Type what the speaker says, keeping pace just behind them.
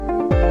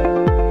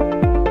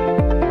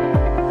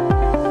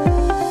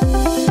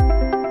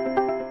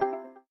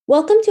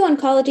Welcome to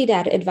Oncology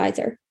Data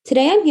Advisor.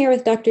 Today I'm here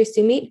with Dr.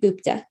 Sumit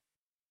Gupta.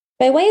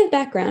 By way of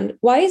background,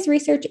 why is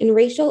research in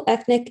racial,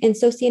 ethnic, and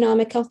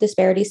socioeconomic health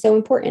disparities so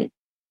important?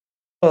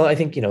 Well, I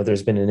think,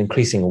 there's been an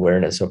increasing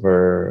awareness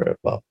over,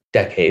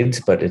 decades,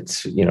 but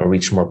it's,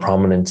 reached more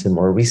prominence in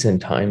more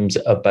recent times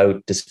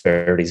about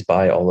disparities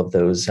by all of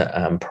those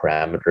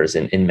parameters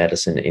in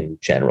medicine in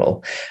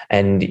general.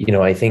 And,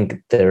 I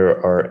think there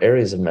are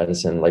areas of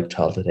medicine like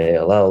childhood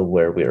ALL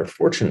where we are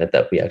fortunate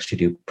that we actually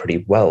do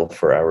pretty well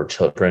for our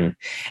children.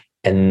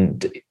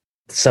 And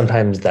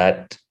sometimes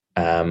that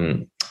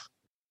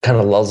kind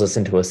of lulls us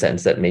into a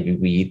sense that maybe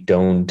we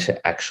don't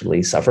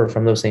actually suffer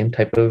from those same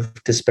type of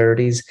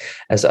disparities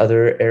as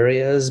other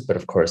areas. But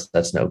of course,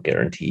 that's no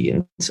guarantee.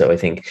 And so I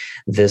think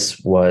this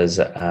was,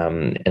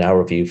 in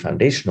our view,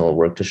 foundational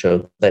work to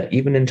show that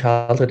even in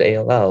childhood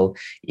ALL,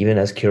 even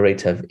as cure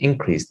rates have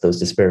increased, those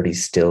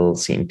disparities still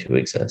seem to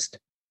exist.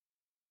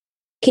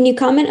 Can you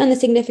comment on the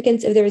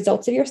significance of the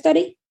results of your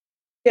study?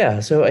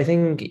 Yeah, so I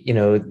think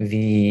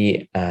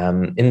the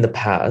in the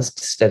past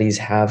studies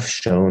have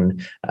shown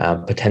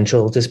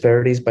potential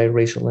disparities by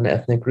racial and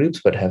ethnic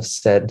groups, but have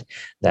said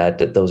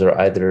that those are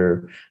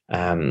either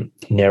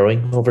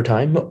narrowing over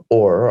time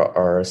or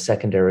are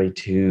secondary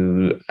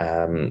to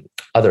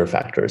other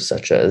factors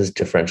such as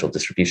differential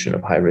distribution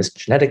of high-risk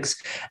genetics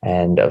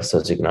and of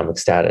socioeconomic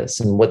status.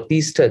 And what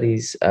these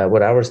studies,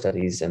 what our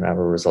studies and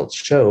our results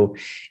show,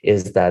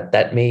 is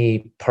that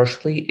may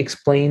partially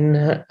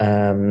explain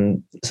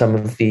some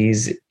of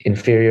these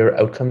inferior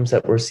outcomes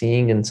that we're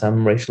seeing in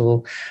some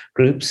racial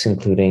groups,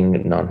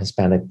 including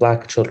non-Hispanic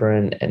Black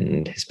children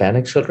and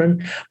Hispanic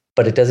children,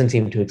 but it doesn't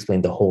seem to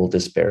explain the whole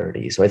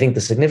disparity. So I think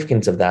the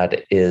significance of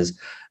that is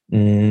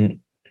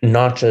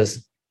not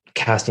just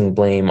casting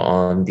blame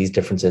on these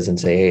differences and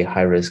say, hey,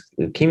 high-risk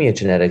leukemia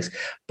genetics,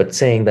 but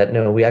saying that,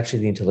 no, we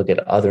actually need to look at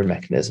other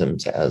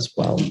mechanisms as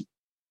well.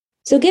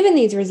 So given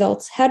these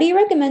results, how do you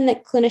recommend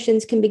that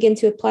clinicians can begin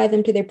to apply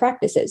them to their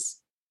practices?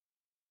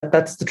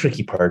 That's the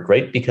tricky part,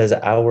 right? Because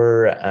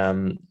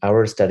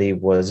our study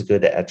was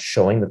good at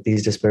showing that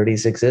these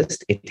disparities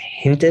exist. It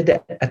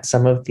hinted at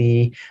some of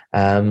the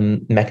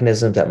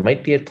mechanisms that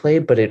might be at play,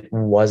 but it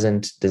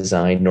wasn't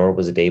designed, nor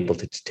was it able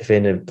to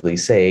definitively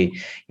say,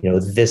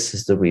 this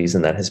is the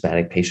reason that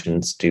Hispanic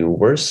patients do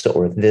worse,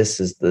 or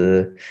this is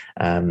the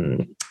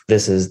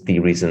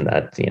reason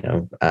that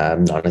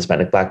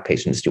non-Hispanic Black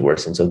patients do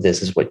worse, and so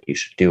this is what you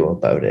should do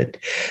about it.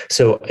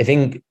 So I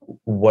think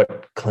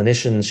what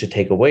clinicians should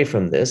take away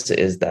from this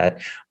is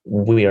that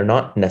we are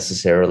not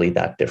necessarily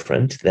that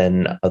different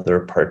than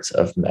other parts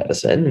of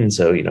medicine. And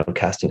so,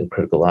 casting a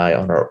critical eye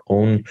on our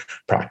own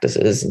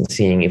practices and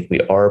seeing if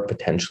we are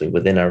potentially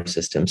within our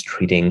systems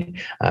treating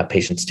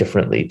patients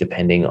differently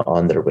depending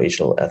on their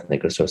racial,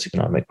 ethnic, or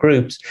socioeconomic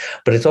groups.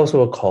 But it's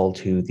also a call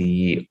to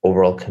the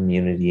overall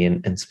community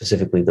and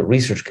specifically the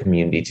research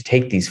community to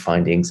take these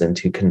findings and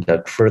to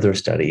conduct further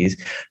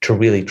studies to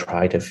really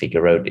try to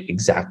figure out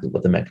exactly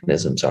what the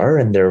mechanisms are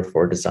and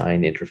therefore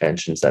design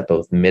interventions that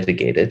both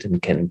mitigate it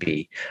and can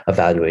be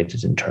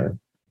evaluated in turn.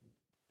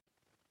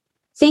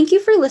 Thank you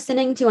for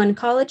listening to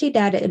Oncology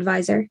Data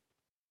Advisor.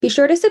 Be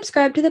sure to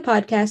subscribe to the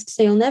podcast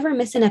so you'll never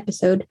miss an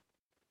episode.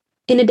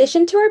 In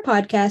addition to our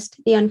podcast,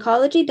 the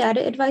Oncology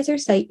Data Advisor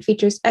site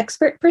features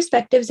expert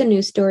perspectives and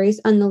news stories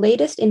on the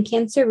latest in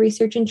cancer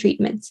research and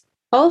treatments,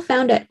 all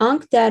found at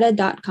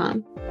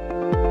oncdata.com.